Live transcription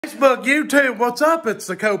Facebook, YouTube, what's up? It's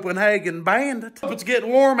the Copenhagen Bandit. It's getting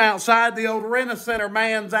warm outside. The old Rent-A-Center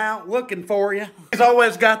man's out looking for you. He's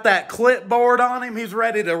always got that clipboard on him. He's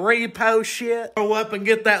ready to repost shit. Go up and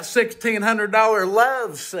get that $1,600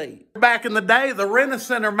 love seat. Back in the day, the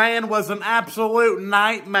Rent-A-Center man was an absolute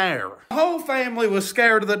nightmare. The whole family was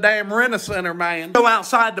scared of the damn Rent-A-Center man. Go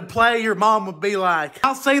outside to play, your mom would be like,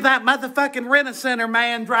 I'll see that motherfucking Rent-A-Center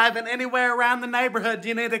man driving anywhere around the neighborhood.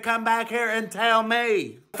 You need to come back here and tell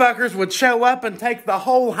me. Fuckers would show up and take the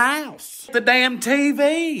whole house. The damn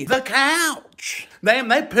TV. The couch. Damn,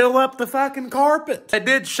 they peel up the fucking carpet. They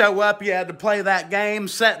did show up. You had to play that game,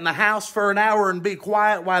 sit in the house for an hour and be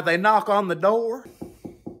quiet while they knock on the door.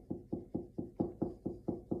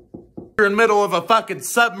 You're in the middle of a fucking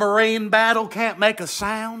submarine battle, can't make a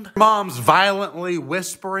sound. Mom's violently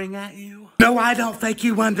whispering at you. No, I don't think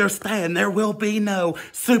you understand. There will be no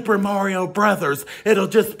Super Mario Brothers. It'll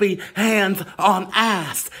just be hands on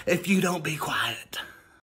ass if you don't be quiet.